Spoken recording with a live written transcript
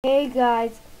Hey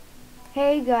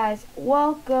guys,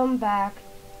 welcome back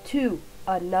to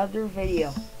another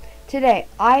video. Today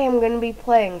I am going to be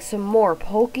playing some more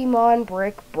Pokemon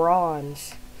Brick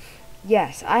Bronze.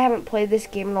 Yes, I haven't played this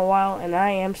game in a while and I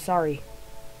am sorry.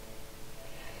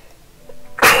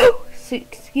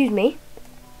 Excuse me,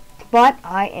 but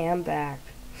I am back.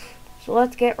 So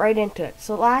let's get right into it.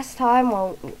 So last time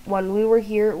when we were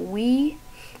here, we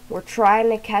were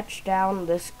trying to catch down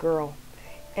this girl.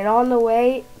 And on the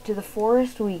way to the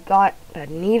forest, we got a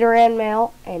Nidoran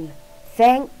male, and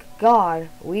thank God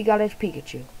we got his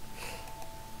Pikachu.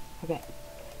 Okay,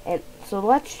 and so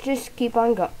let's just keep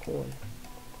on going.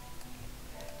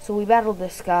 So we battled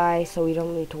this guy, so we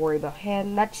don't need to worry about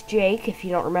him. That's Jake, if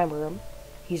you don't remember him.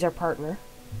 He's our partner.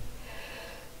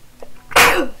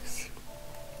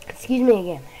 Excuse me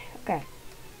again. Okay.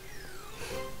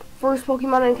 First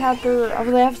Pokemon encounter of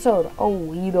the episode. Oh,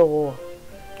 Weedle.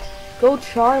 Go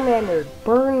Charmander,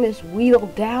 burn this Weedle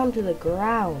down to the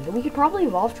ground. We could probably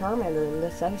evolve Charmander in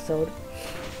this episode.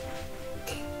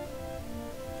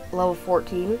 Level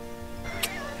 14.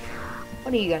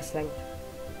 What do you guys think?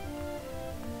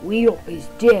 Weedle is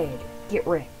dead. Get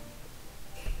rid.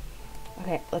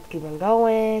 Okay, let's keep on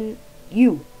going.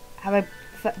 Have I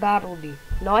battled you?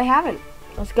 No, I haven't.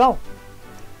 Let's go.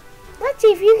 Let's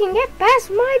see if you can get past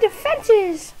my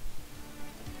defenses.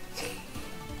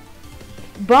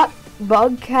 But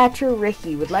Bug Catcher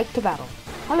Ricky would like to battle.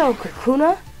 Hello,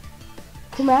 Kakuna.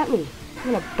 Come at me.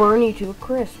 I'm gonna burn you to a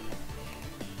crisp.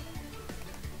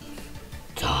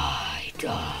 Die.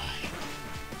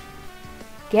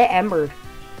 Get embered.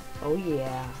 Oh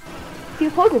yeah. Feel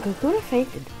poison. Kakuna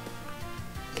fainted.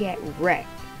 Get wrecked.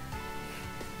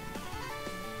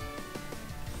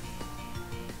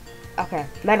 Okay,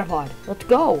 Metapod. Let's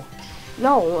go.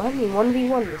 No, I mean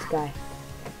 1v1 this guy.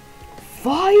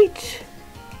 Fight!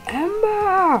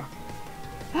 Ember!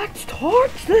 Let's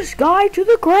torch this guy to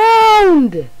the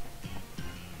ground!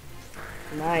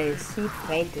 Nice, he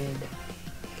fainted.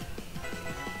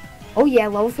 Oh yeah,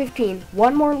 level 15.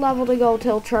 One more level to go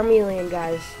till Charmeleon,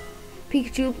 guys.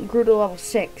 Pikachu grew to level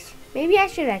 6. Maybe I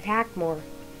should attack more.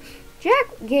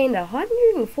 Jack gained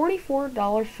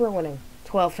 $144 for winning.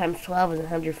 12 times 12 is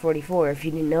 144, if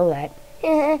you didn't know that.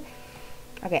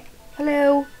 Okay,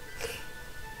 hello.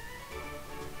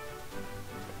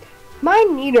 My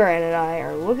Nidoran and I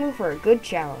are looking for a good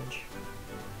challenge.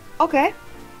 Okay,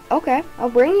 I'll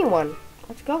bring you one.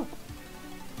 Let's go.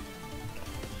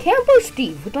 Campo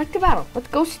Steve would like to battle. Let's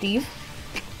go, Steve.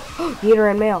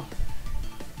 Nidoran male.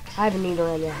 I have a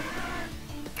Nidoran male.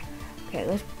 Okay,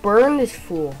 let's burn this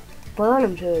fool. Burn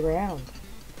him to the ground.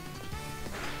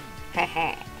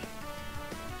 Haha.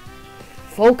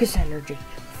 Focus energy.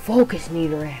 Focus,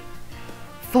 Nidoran.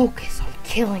 Focus on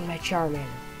killing my Charmander.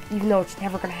 Even though it's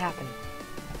never gonna happen.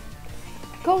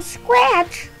 Go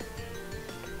Scratch!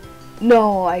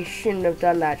 No, I shouldn't have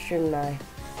done that, shouldn't I?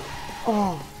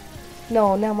 Oh.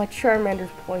 No, now my Charmander's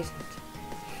poisoned.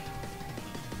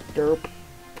 Derp.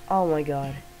 Oh my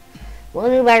god. We'll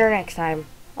do better next time.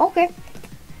 Okay.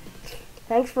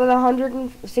 Thanks for the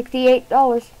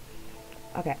 $168.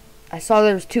 Okay. I saw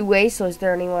there was 2 ways, so is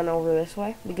there anyone over this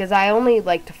way? Because I only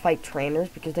like to fight trainers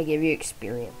because they give you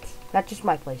experience. That's just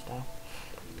my playstyle.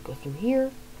 Go through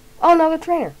here. Oh, another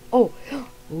trainer. Oh,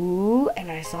 ooh,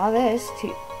 and I saw this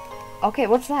too. Okay,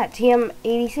 what's that?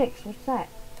 TM86. What's that?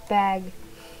 Bag.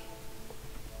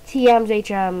 TMs,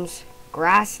 HMs.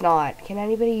 Grass knot. Can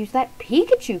anybody use that?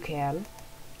 Pikachu can.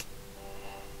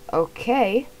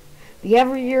 Okay. The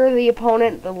heavier the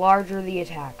opponent, the larger the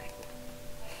attack.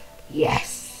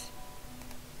 Yes.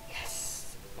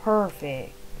 Yes.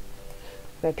 Perfect.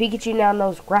 Okay, Pikachu now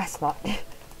knows grass knot.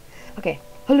 Okay.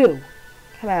 Hello.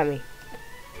 Come at me.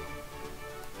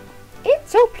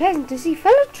 It's so pleasant to see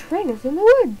fellow trainers in the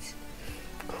woods.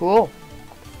 Cool.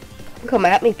 Come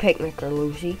at me, picnicker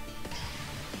Lucy.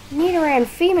 Nidoran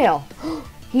female.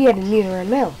 He had a Nidoran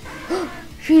male.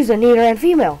 She's a Nidoran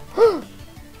female.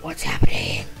 What's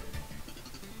happening?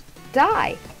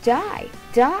 Die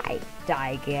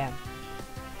again.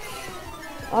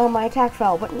 Oh, my attack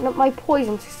fell, but my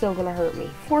poison's still gonna hurt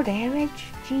me. 4 damage?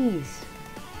 Jeez.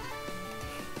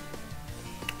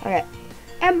 Okay.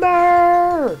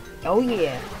 Ember! Oh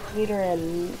yeah.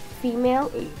 Nidoran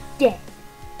female is dead.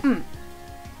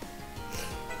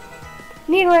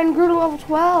 Nidoran grew to level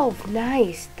 12.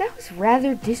 Nice. That was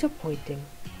rather disappointing.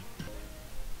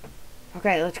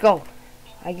 Okay, let's go.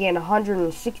 I gained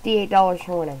 $168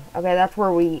 for winning. Okay, that's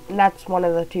one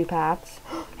of the 2 paths.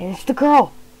 And it's the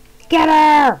girl. Get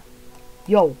her!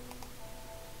 Yo.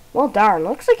 Well darn,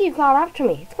 looks like you caught up to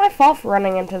me. It's my fault for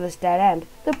running into this dead end.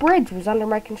 The bridge was under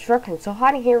my construction, so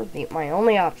hiding here was my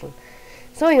only option.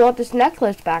 So you want this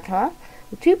necklace back, huh?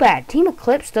 Well, too bad. Team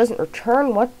Eclipse doesn't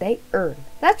return what they earn.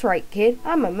 That's right, kid.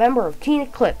 I'm a member of Team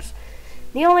Eclipse.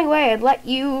 The only way I'd let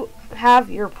you have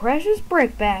your precious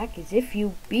brick back is if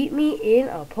you beat me in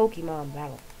a Pokemon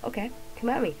battle. Okay, come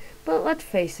at me. But let's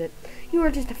face it, you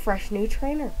are just a fresh new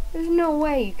trainer. There's no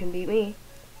way you can beat me.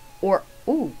 Or,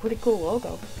 ooh, pretty cool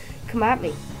logo. Come at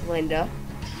me, Linda.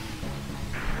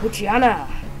 Puchiana.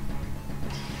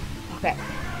 Okay,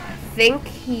 I think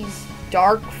he's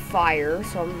dark fire,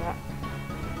 so I'm not...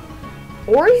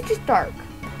 Or he's just dark.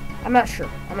 I'm not sure.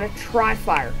 I'm gonna try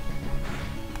fire.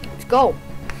 Let's go.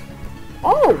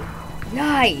 Oh,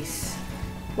 nice.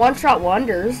 One-shot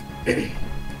wonders.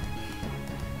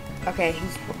 Okay,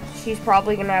 she's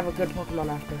probably gonna have a good Pokemon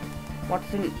after.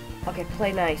 Okay,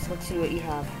 play nice. Let's see what you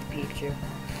have, Pikachu.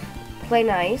 Play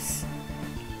nice.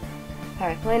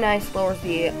 Alright, play nice lowers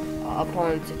the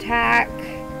opponent's attack.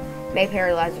 May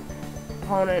paralyze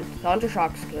opponent. Thunder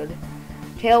Shock's good.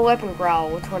 Tail Whip and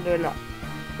Growl. Which one do I know?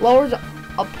 Lowers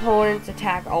opponent's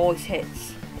attack, always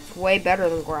hits. It's way better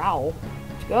than Growl.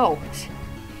 Let's go.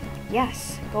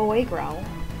 Yes, go away, Growl.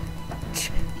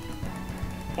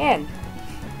 And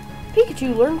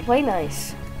Pikachu learned Play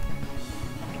Nice.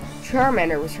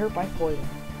 Charmander was hurt by poison.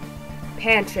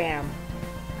 Pancham.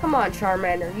 Come on,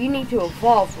 Charmander. You need to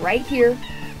evolve right here,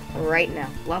 right now.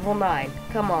 Level 9.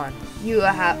 Come on. You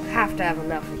have to have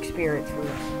enough experience for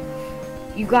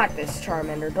this. You got this,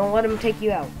 Charmander. Don't let him take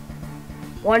you out.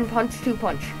 1 punch, 2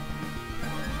 punch.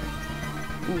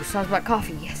 Ooh, sounds like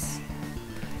coffee. Yes.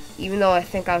 Even though I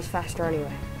think I was faster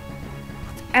anyway.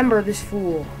 Let's Ember this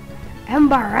fool.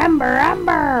 Ember, Ember,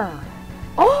 Ember.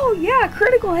 Oh, yeah,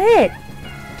 critical hit.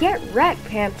 Get wrecked,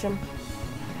 Pancham.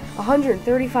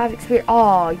 135 experience.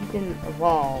 Oh, you didn't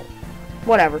evolve.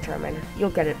 Whatever, Charmander. You'll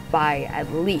get it by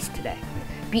at least today.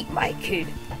 Beat my kid.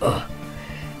 Ugh.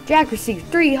 Jack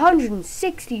received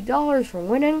 $360 for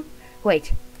winning.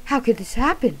 Wait, how could this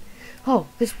happen? Oh,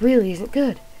 this really isn't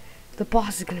good. The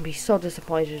boss is going to be so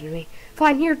disappointed in me.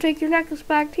 Fine, here, take your necklace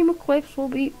back. Team Eclipse will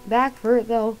be back for it,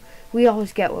 though. We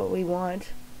always get what we want.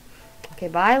 Okay,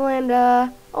 bye,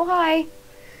 Linda. Oh, hi.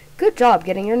 Good job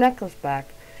getting your necklace back.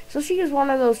 So she is one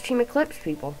of those Team Eclipse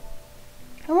people.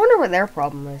 I wonder what their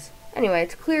problem is. Anyway,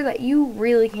 it's clear that you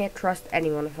really can't trust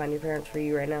anyone to find your parents for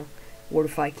you right now. What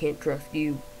if I can't trust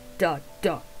you? Duh,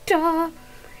 duh, duh.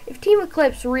 If Team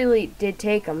Eclipse really did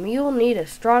take them, you'll need a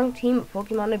strong team of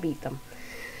Pokemon to beat them.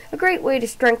 A great way to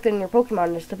strengthen your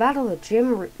Pokemon is to battle the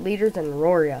gym leaders in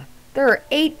Roria. There are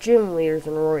 8 gym leaders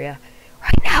in Roria.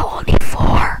 Right now, only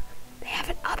 4. They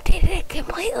haven't updated it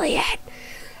completely yet.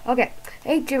 Okay,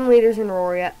 8 gym leaders in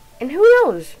Roria. And who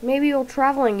knows, maybe while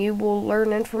traveling you will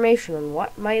learn information on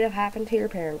what might have happened to your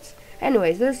parents.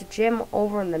 Anyways, there's a gym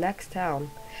over in the next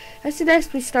town. I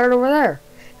suggest we start over there.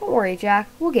 Don't worry, Jack,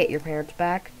 we'll get your parents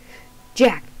back.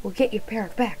 Jack, we'll get your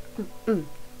parents back.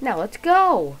 Now let's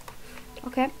go.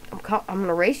 Okay, I'm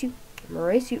gonna race you. I'm gonna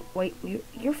race you. Wait,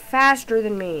 you're faster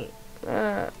than me.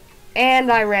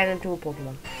 And I ran into a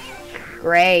Pokemon.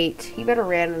 Great. You better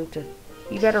run into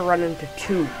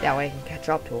 2. That way I can catch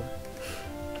up to him.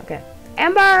 Okay.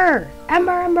 Ember!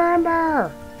 Ember, Ember,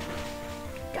 Ember!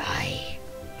 Die.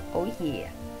 Oh yeah.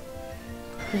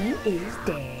 He is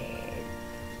dead.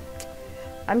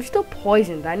 I'm still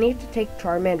poisoned. I need to take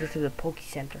Charmander to the Poke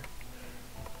Center.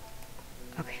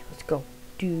 Okay, let's go.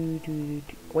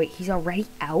 Wait, he's already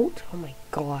out? Oh my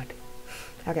god.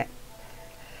 Okay.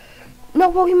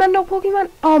 No Pokemon, no Pokemon.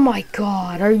 Oh my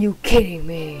god, are you kidding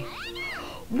me?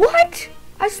 What?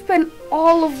 I spent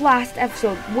all of last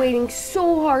episode waiting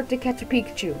so hard to catch a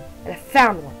Pikachu, and I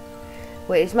found one.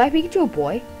 Wait, is my Pikachu a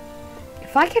boy?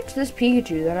 If I catch this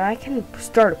Pikachu, then I can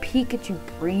start a Pikachu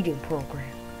breeding program.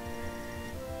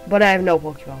 But I have no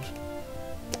Pokeballs.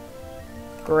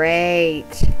 Great.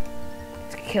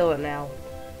 Let's kill it now.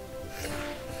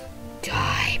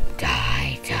 Die,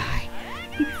 die, die.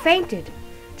 He fainted.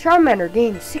 Charmander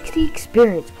gained 60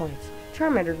 experience points.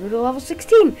 Charmander grew to level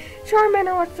 16.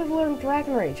 Charmander wants to learn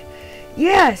Dragon Rage.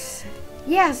 Yes!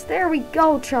 Yes, there we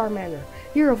go, Charmander.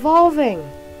 You're evolving.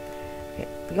 Okay,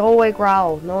 go away,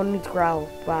 Growl. No one needs Growl.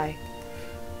 Bye.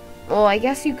 Well, I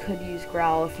guess you could use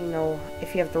Growl if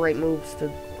you have the right moves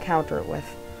to counter it with.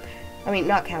 I mean,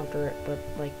 not counter it, but,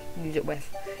 like, use it with.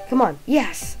 Come on.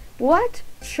 Yes! What?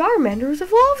 Charmander is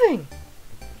evolving!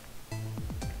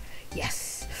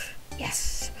 Yes.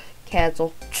 Yes.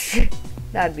 Cancel.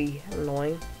 That'd be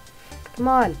annoying. Come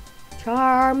on.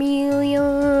 Charmeleon!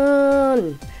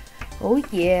 Oh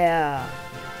yeah.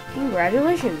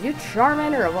 Congratulations. Your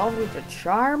Charmander evolved into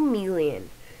Charmeleon.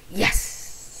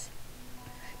 Yes!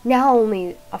 Now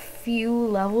only a few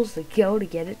levels to go to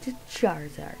get it to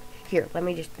Charizard. Here, let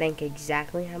me just think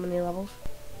exactly how many levels.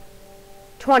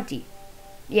 20.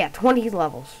 Yeah, 20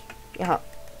 levels. Yeah.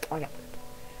 Okay.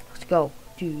 Let's go.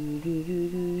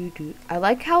 I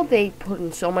like how they put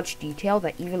in so much detail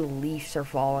that even leaves are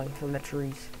falling from the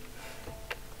trees.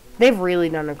 They've really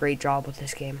done a great job with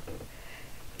this game.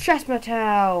 Chestnut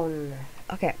Town.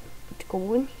 Okay, let's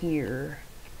go in here.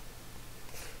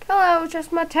 Hello,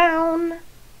 Chestnut Town.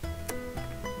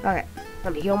 Okay,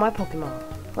 let me heal my Pokemon.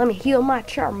 Let me heal my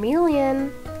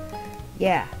Charmeleon.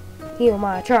 Yeah, heal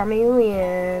my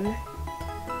Charmeleon.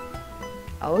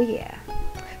 Oh yeah.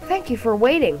 Thank you for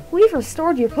waiting. We've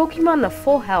restored your Pokemon to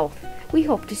full health. We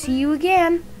hope to see you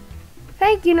again.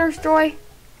 Thank you, Nurse Joy.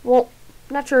 Well,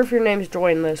 not sure if your name's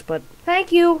Joy in this, but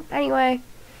thank you anyway.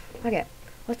 Okay,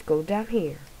 let's go down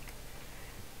here.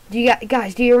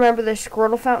 Guys, do you remember the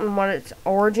Squirtle fountain, what its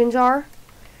origins are?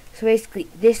 So basically,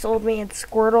 this old man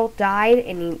Squirtle died,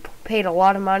 and he paid a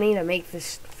lot of money to make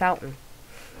this fountain.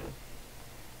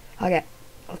 Okay,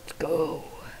 let's go.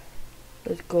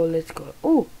 Let's go, let's go.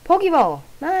 Ooh, Pokeball.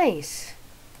 Nice.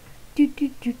 Do do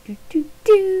do do do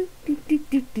do do do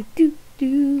do do do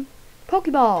do.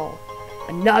 Pokeball.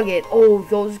 A nugget. Oh,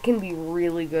 those can be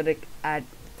really good at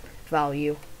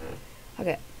value.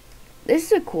 Okay. This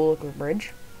is a cool looking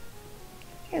bridge.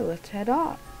 Okay, let's head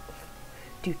off.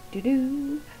 Do do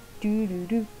do do do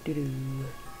do do do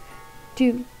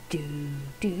do do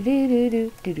do do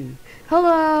do do do.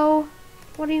 Hello.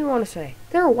 What do you want to say?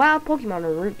 There are wild Pokemon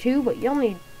en Route 2,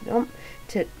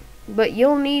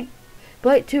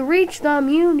 but to reach them,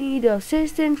 you need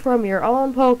assistance from your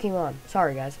own Pokemon.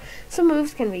 Sorry, guys. Some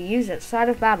moves can be used outside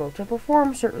of battle to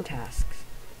perform certain tasks.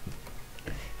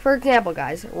 For example,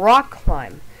 guys, rock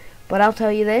climb. But I'll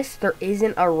tell you this, there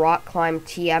isn't a rock climb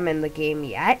TM in the game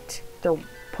yet. There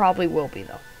probably will be,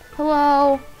 though.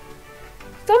 Hello.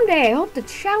 Someday I hope to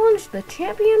challenge the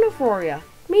champion of Euphoria.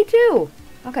 Me too.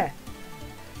 Okay.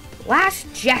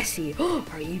 Last Jessie.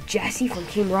 Are you Jessie from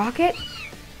Team Rocket?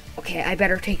 Okay, I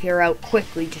better take her out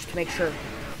quickly just to make sure.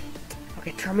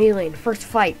 Okay, Charmeleon, first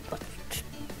fight. Let's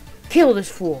kill this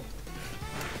fool.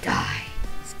 Die.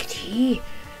 Skitty.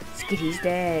 Skitty's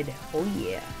dead. Oh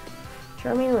yeah.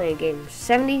 Charmeleon gained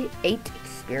 78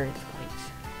 experience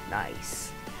points.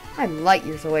 Nice. I'm light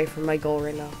years away from my goal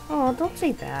right now. Oh, don't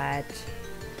say that.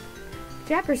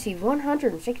 Jack received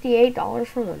 $168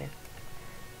 for winning.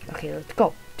 Okay, let's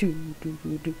go. Do do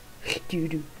do do do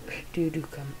do do do,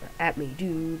 come at me.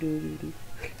 Do do do do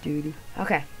do do.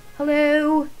 Okay.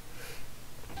 Hello.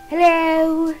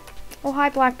 Hello. Oh, hi,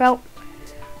 Black Belt.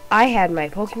 I had my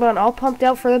Pokemon all pumped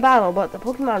out for the battle, but the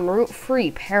Pokemon Route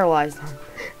 3 paralyzed them.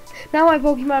 Now my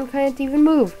Pokemon can't even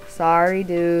move. Sorry,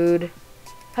 dude.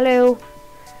 Hello.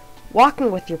 Walking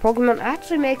with your Pokemon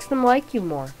actually makes them like you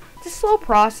more. It's a slow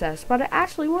process, but it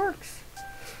actually works.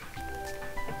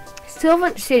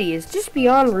 Sylvan City is just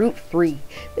beyond Route 3.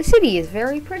 The city is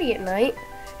very pretty at night.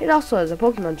 It also has a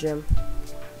Pokemon gym.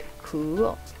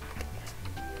 Cool.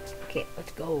 Okay,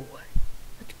 let's go.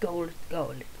 Let's go, let's go,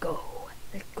 let's go.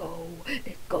 Let's go,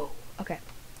 let's go. Okay.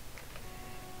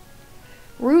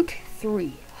 Route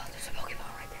 3. Oh, there's a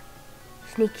Pokemon right there.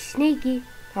 Sneaky, sneaky.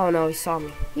 Oh no, he saw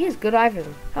me. He has good eye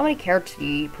vision. How many carrots do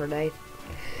you eat per day?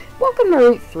 Welcome to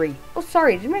Route 3. Oh,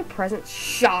 sorry, did my presence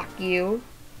shock you?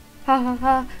 Ha ha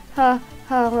ha ha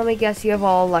ha. Let me guess, you have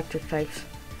all electric types.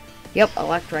 Yep,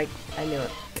 electric. I knew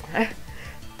it.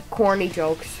 Corny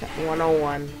jokes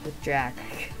 101 with Jack.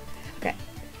 Okay.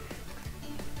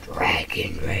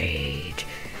 Dragon Rage.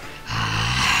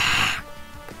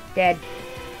 Dead.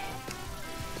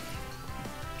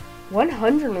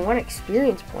 101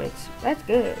 experience points. That's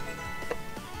good.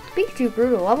 Pikachu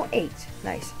grew to level 8.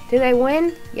 Nice. Did I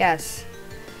win? Yes.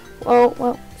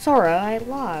 Well, Sora, I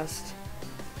lost.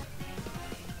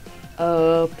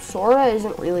 Sora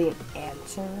isn't really an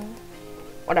answer.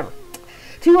 Whatever.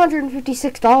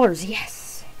 $256.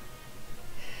 Yes.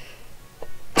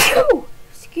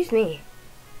 Excuse me.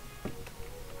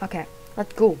 Okay,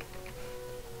 let's go.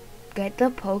 Get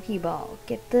the Pokeball.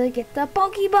 Get the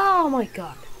Pokeball. Oh my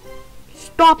god.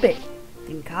 Stop it.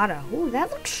 Vincata. Ooh,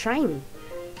 that looks shiny.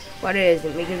 But it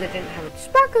isn't because it didn't have its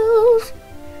sparkles.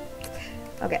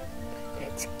 Okay.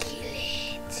 Let's kill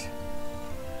it.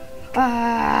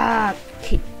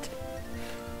 Kill it.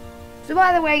 So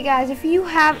by the way, guys, if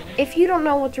you don't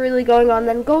know what's really going on,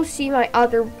 then go see my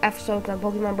other episodes on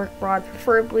Pokemon Brick Broad,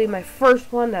 preferably my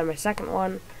first one, then my second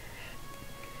one.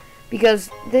 Because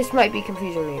this might be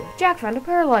confusing to you. Jack found a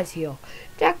paralyzed heal.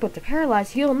 Jack put the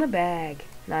paralyzed heal in the bag.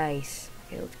 Nice.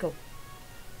 Okay, let's go.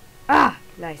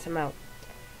 Nice, I'm out.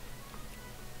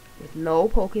 With no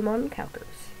Pokemon encounters.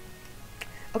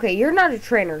 Okay, you're not a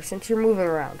trainer since you're moving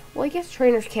around. Well, I guess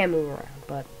trainers can move around,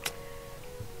 but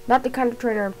Not the kind of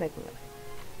trainer I'm thinking of.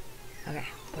 Okay,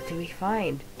 what do we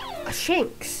find? A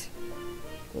Shinx.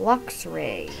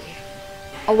 Luxray.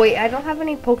 Oh wait, I don't have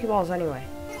any Pokeballs anyway.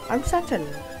 I'm such a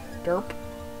derp.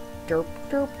 Derp,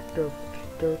 derp, derp,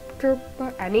 derp,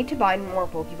 derp. I need to buy more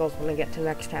Pokeballs when I get to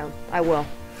next town. I will.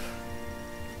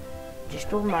 Just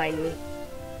to remind me.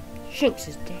 Shinx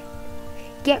is dead.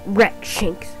 Get wrecked,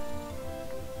 Shinx.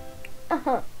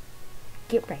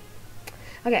 Get wrecked.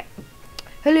 Okay.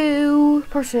 Hello,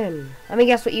 person. Let me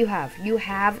guess what you have. You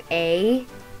have a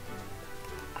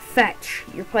fetch.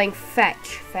 You're playing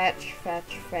fetch. Fetch,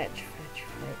 fetch, fetch, fetch,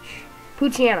 fetch.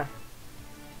 Poochyena.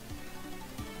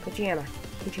 Poochyena.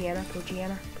 Poochyena,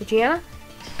 Poochyena, Poochyena.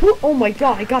 Oh my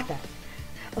god, I got that.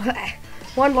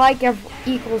 One like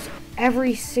equals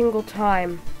every single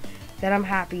time that I'm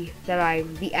happy that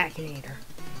I'm the Akinator.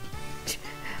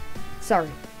 Sorry.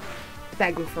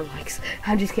 Begging for likes.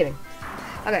 I'm just kidding.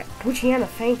 Okay, Poochyena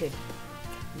fainted.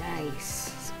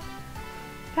 Nice.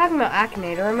 Talking about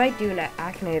Akinator, I might do an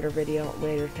Akinator video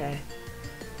later today.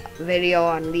 Video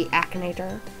on the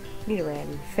Akinator.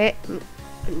 Nidoran. Fit.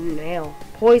 Nail.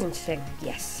 Poison Sting.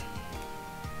 Yes.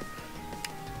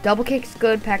 Double kick's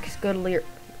good. Peck is good. Let's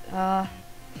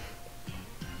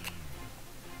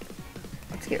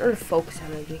get rid of focus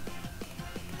energy.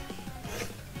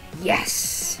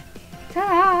 Yes.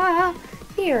 Ta!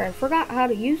 Nidoran forgot how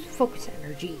to use focus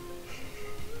energy.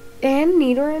 And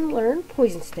Nidoran learned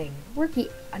Poison Sting. Rookie,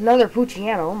 another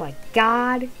Poochyena. Oh my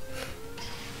god.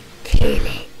 Kill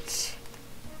it.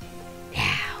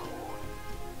 Now.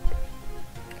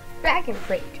 Dragon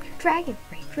Rage. Dragon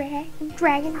Rage.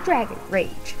 Dragon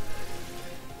Rage.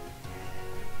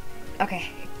 Okay.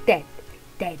 Dead.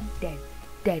 Dead. Dead.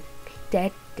 Dead.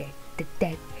 Dead. Dead.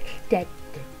 Dead. Dead.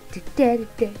 Dead.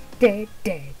 Dead. Dead.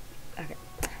 Dead. Okay.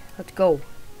 Let's go.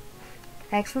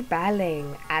 Thanks for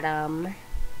battling, Adam.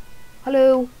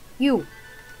 Hello. You.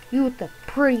 You with the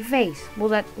pretty face. Well,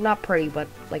 that's not pretty, but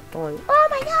like going, oh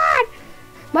my god!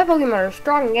 My Pokemon are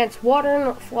strong against water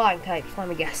and flying types. Let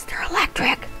me guess. They're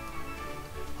electric.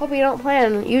 Hope you don't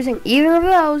plan on using either of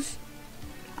those.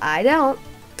 I don't.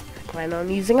 I plan on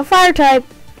using a fire type.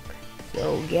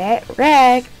 So get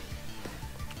wrecked.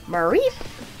 Mareep.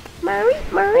 Mareep.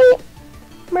 Mareep.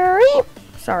 Mareep.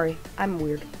 Sorry, I'm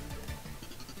weird.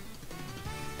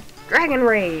 Dragon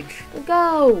Rage. Let's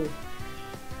go.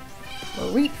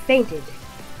 Mareep fainted.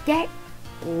 Get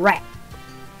wrecked.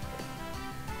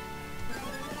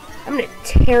 I'm gonna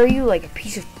tear you like a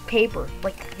piece of paper.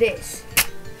 Like this.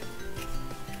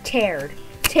 Teared.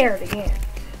 Tear it again.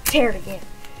 Tear it again.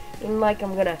 And like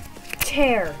I'm gonna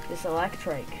tear this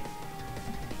Electrike.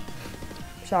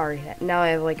 Sorry, now I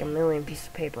have like a million pieces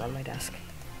of paper on my desk.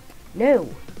 No.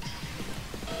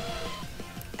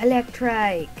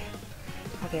 Electrike.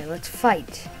 Okay, let's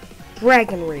fight.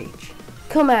 Dragon Rage.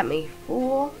 Come at me,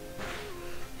 fool.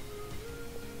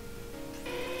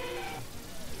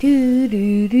 Do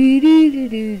do do do do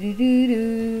do do do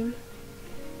do.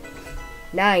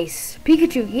 Nice.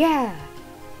 Pikachu, yeah.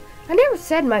 I never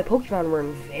said my Pokemon were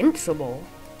invincible.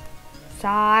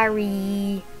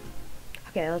 Sorry.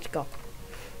 Okay, let's go.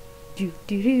 Do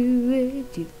do do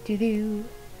do do do.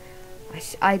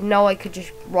 I know I could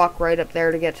just walk right up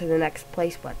there to get to the next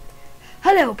place, but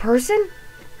hello, person.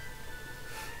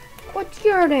 What's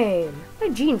your name? My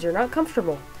jeans are not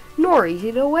comfortable, nor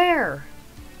easy to wear.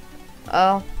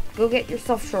 Oh, go get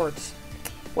yourself shorts.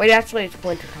 Wait, actually, it's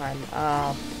winter time.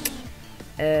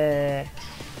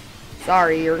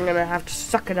 Sorry, you're gonna have to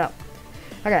suck it up.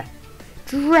 Okay.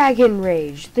 Dragon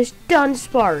Rage. This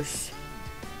Dunsparce.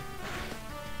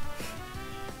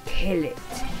 Kill it.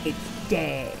 It's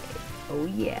dead. Oh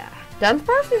yeah.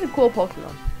 Dunsparce is a cool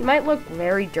Pokemon. He might look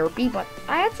very derpy, but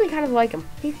I actually kind of like him.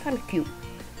 He's kind of cute.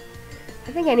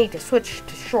 I think I need to switch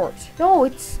to shorts. No,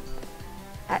 it's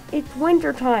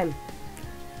winter time.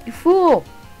 You fool.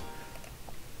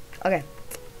 Okay.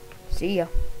 See ya.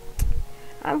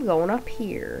 I'm going up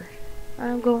here.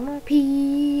 I'm going up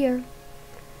here.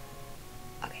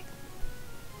 Okay.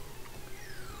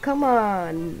 Come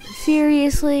on.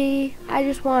 Seriously? I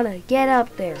just want to get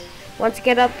up there. Once I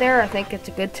get up there, I think it's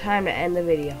a good time to end the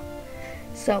video.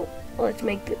 So, let's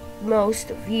make the most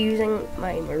of using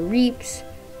my Mareep's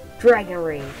Dragon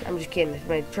Rage. I'm just kidding. It's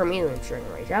my Charmeleon's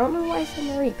Dragon Rage. I don't know why I said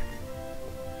Mareep.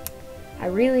 I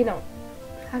really don't.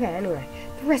 Okay, anyway.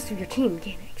 The rest of your team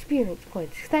gain experience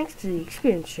points thanks to the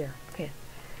experience share. Okay.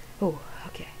 Oh,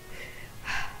 okay.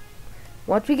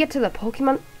 Once we get to the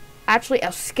Pokemon... Actually,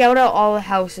 I'll scout out all the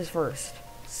houses first.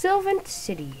 Sylvan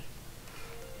City.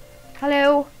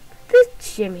 Hello.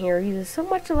 This gym here uses so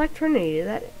much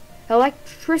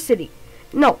electricity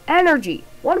No, energy.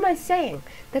 What am I saying?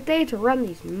 That they had to run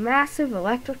these massive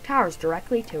electric towers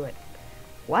directly to it.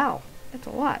 Wow, that's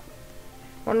a lot.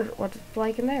 Wonder what it's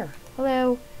like in there.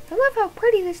 Hello. I love how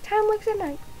pretty this town looks at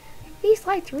night. These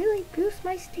lights really boost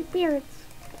my spirits.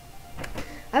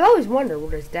 I've always wondered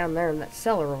what is down there in that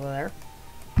cellar over there.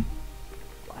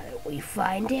 Why don't we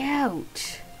find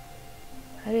out?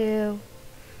 Hello.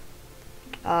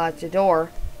 It's a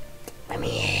door. Let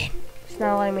me in. It's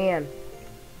not letting me in.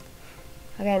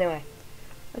 Okay, anyway.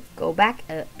 Let's go back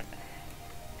up.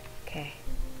 Okay.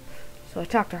 So I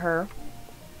talked to her.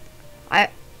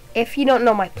 If you don't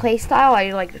know my play style,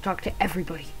 I like to talk to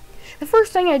everybody. The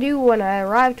first thing I do when I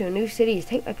arrive to a new city is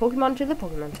take my Pokemon to the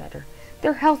Pokemon Center.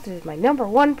 Their health is my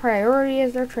 #1 priority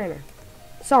as their trainer.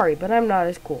 Sorry, but I'm not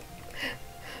as cool.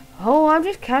 Oh, I'm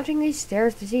just counting these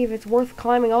stairs to see if it's worth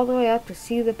climbing all the way up to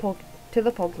see the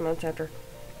Pokemon Center.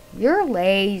 You're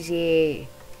lazy.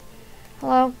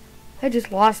 Hello. I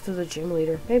just lost to the gym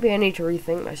leader. Maybe I need to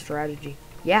rethink my strategy.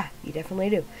 Yeah, you definitely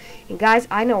do. And guys,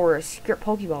 I know where a secret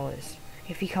Pokeball is.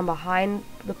 If you come behind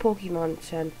the Pokemon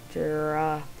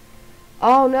Center,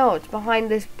 oh no, it's behind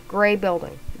this gray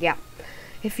building. Yeah.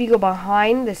 If you go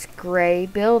behind this gray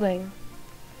building,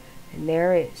 and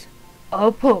there is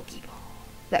a Pokeball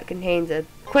that contains a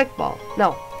Quick Ball.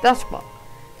 No, Dusk Ball.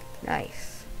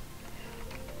 Nice.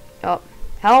 Oh,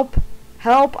 help!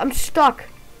 Help! I'm stuck!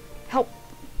 Help!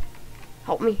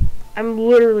 Help me. I'm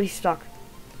literally stuck.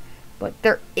 But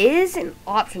there is an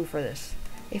option for this.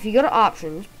 If you go to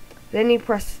options, then you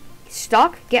press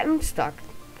stuck, get unstuck.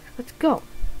 Let's go.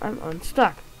 I'm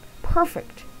unstuck.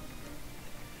 Perfect.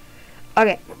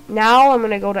 Okay, now I'm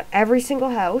going to go to every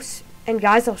single house. And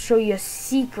guys, I'll show you a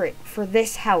secret for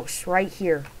this house right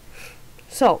here.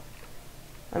 So,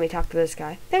 let me talk to this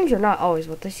guy. Things are not always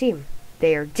what they seem.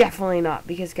 They are definitely not.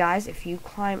 Because guys, if you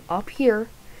climb up here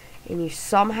and you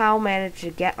somehow manage to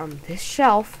get on this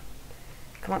shelf.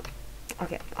 Come on.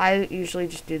 Okay, I usually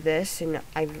just do this and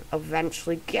I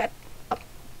eventually get up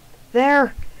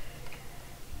there.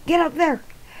 Get up there.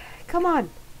 Come on.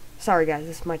 Sorry guys,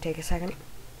 this might take a second.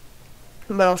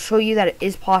 But I'll show you that it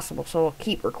is possible, so I'll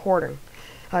keep recording.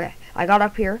 Okay, I got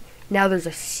up here. Now there's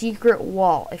a secret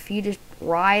wall. If you just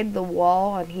ride the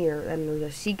wall on here, then there's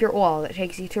a secret wall that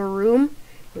takes you to a room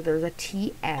where there's a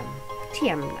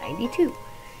TM92.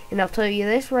 And I'll tell you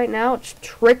this right now, it's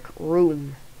Trick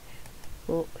Room.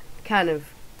 Well, kind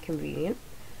of convenient.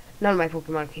 None of my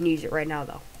Pokemon can use it right now,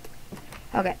 though.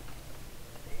 Okay.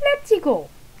 Let's go.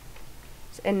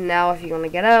 And now if you want to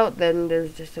get out, then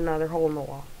there's just another hole in the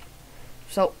wall.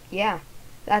 So, yeah.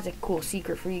 That's a cool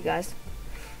secret for you guys.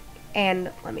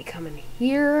 And let me come in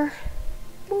here.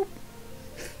 Boop.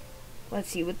 Let's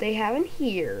see what they have in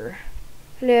here.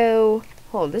 Hello.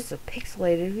 Oh, this is a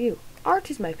pixelated view. Art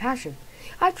is my passion.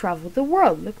 I travel the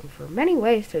world looking for many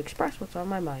ways to express what's on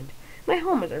my mind. My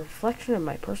home is a reflection of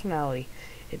my personality.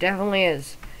 It definitely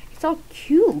is. It's all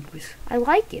cubes. I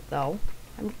like it though.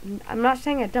 I'm not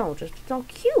saying I don't, just it's all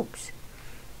cubes.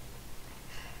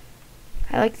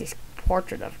 I like this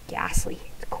portrait of Ghastly.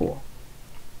 It's cool.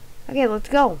 Okay, let's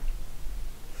go.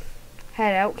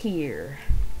 Head out here.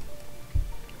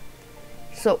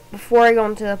 So before I go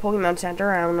into the Pokemon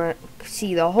Center, I want to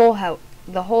see the whole house,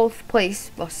 the whole place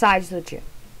besides the gym.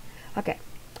 Okay.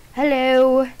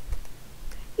 Hello.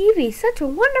 Eevee, such a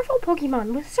wonderful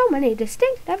Pokemon with so many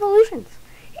distinct evolutions.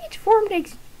 Each form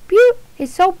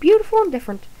is so beautiful and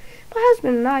different. My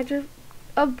husband and I just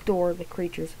adore the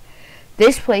creatures.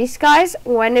 This place, guys,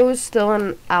 when it was still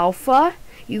in alpha,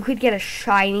 you could get a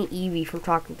shiny Eevee from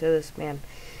talking to this man.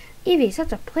 Eevee,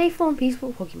 such a playful and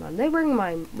peaceful Pokemon. They bring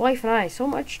my wife and I so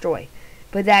much joy.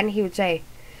 But then he would say,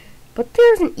 but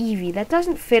there's an Eevee that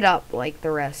doesn't fit up like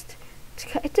the rest.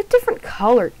 It's a different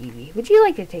colored Eevee. Would you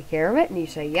like to take care of it? And you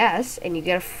say yes, and you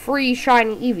get a free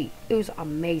shiny Eevee. It was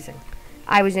amazing.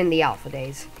 I was in the alpha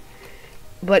days.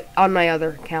 But on my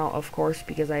other account, of course,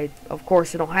 because I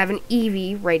don't have an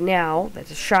Eevee right now that's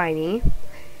a shiny.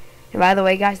 And by the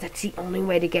way, guys, that's the only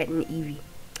way to get an Eevee.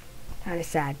 Kind of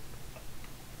sad.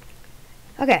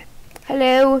 Okay.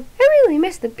 Hello. I really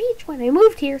missed the beach when I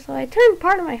moved here, so I turned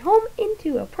part of my home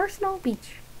into a personal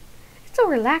beach. It's so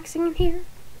relaxing in here.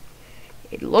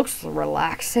 It looks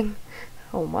relaxing.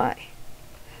 Oh my.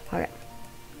 Okay.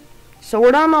 So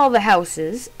we're done all the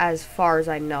houses, as far as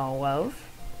I know of.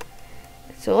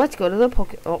 So let's go to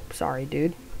the Oh, sorry,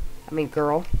 dude. I mean,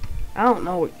 girl. I don't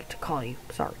know what to call you.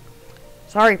 Sorry.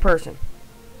 Sorry, person.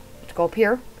 Let's go up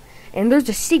here. And there's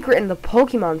a secret in the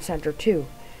Pokemon Center, too.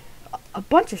 A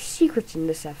bunch of secrets in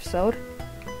this episode.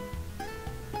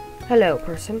 Hello,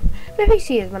 person. The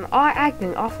PC has been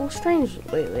acting awful strange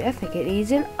lately. I think it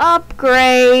needs an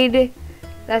upgrade.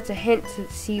 That's a hint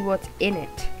to see what's in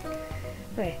it.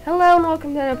 Okay, hello and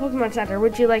welcome to the Pokemon Center.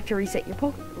 Would you like to reset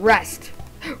your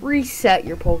reset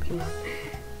your Pokemon?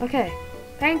 Okay,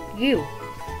 thank you.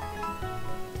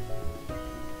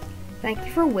 Thank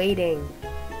you for waiting.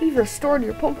 We've restored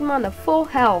your Pokemon to full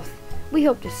health. We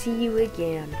hope to see you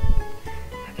again.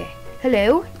 Okay,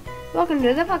 hello. Welcome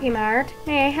to the Pokemart.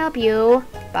 May I help you?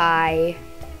 Bye.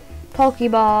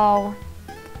 Pokeball.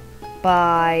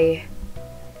 Bye.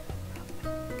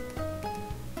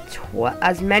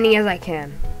 As many as I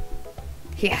can.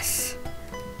 Yes.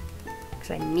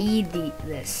 Because I need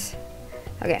this.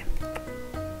 Okay.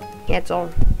 Cancel.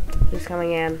 Who's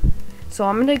coming in? So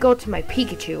I'm going to go to my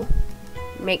Pikachu.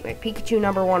 Make my Pikachu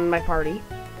 #1 in my party.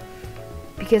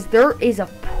 Because there is a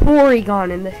Porygon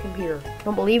in this computer.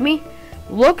 Don't believe me?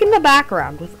 Look in the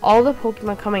background with all the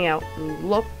Pokemon coming out and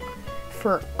look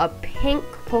for a pink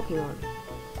Pokemon.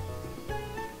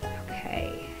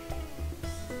 Okay.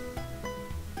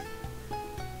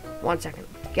 1 second.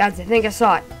 Guys, I think I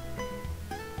saw it.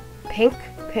 Pink,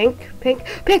 pink, pink,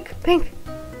 pink, pink.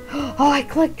 Oh, I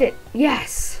clicked it.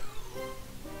 Yes.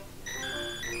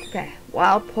 Okay.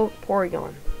 Wild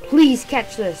Porygon. Please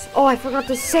catch this. Oh, I forgot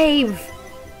to save.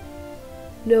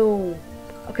 No.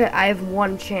 Okay, I have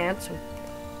 1 chance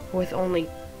with only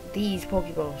these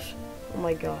Pokeballs. Oh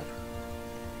my god.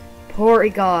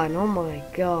 Porygon. Oh my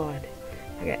god.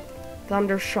 Okay.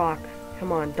 Thunder Shock.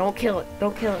 Come on. Don't kill it.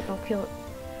 Don't kill it. Don't kill it.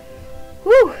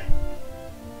 Whew.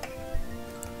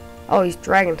 Oh, he's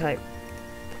Dragon type.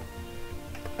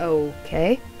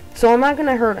 Okay. So I'm not going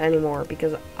to hurt anymore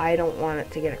because I don't want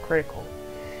it to get a critical.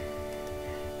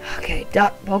 Okay.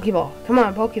 Pokeball. Come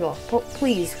on, Pokeball.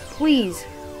 Please. Please.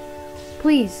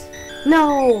 Please.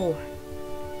 No.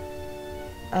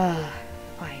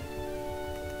 Fine.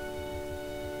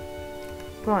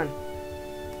 Come on.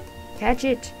 Catch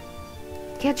it.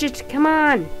 Catch it. Come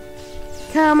on.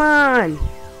 Come on.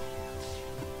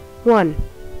 1,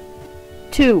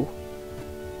 2,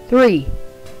 3.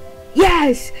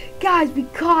 Yes! Guys, we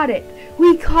caught it.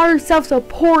 We caught ourselves a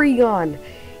Porygon.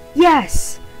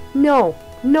 Yes. No.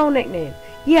 No nickname.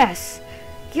 Yes.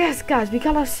 Yes, guys, we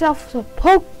got ourselves a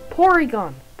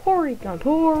Porygon. Porygon.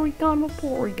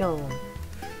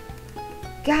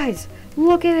 Guys,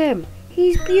 look at him.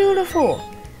 He's beautiful.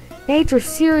 Nature's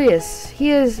serious. He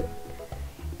is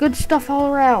good stuff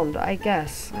all around, I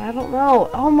guess. I don't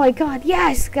know. Oh my god,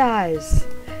 yes, guys.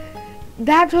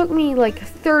 That took me like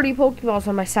 30 Pokeballs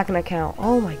on my second account.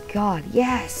 Oh my god,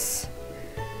 yes.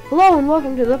 Hello and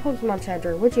welcome to the Pokemon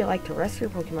Center. Would you like to rest your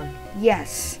Pokemon?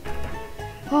 Yes.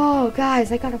 Oh,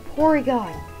 guys, I got a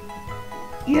Porygon.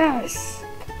 Yes.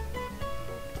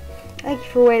 Thank you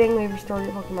for waiting. We've restored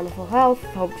your Pokemon to full health.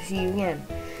 Hope to see you again.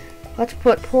 Let's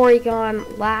put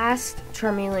Porygon last,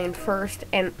 Charmeleon first,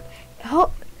 and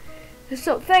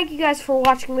so thank you guys for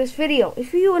watching this video.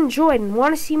 If you enjoyed and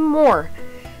want to see more,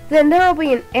 then there will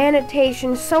be an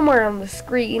annotation somewhere on the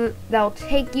screen that will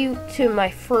take you to my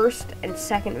first and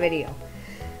second video.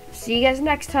 See you guys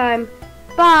next time.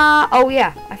 Bye. Oh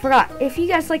yeah, I forgot. If you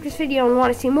guys like this video and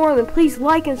want to see more, then please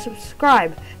like and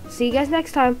subscribe. See you guys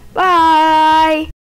next time. Bye.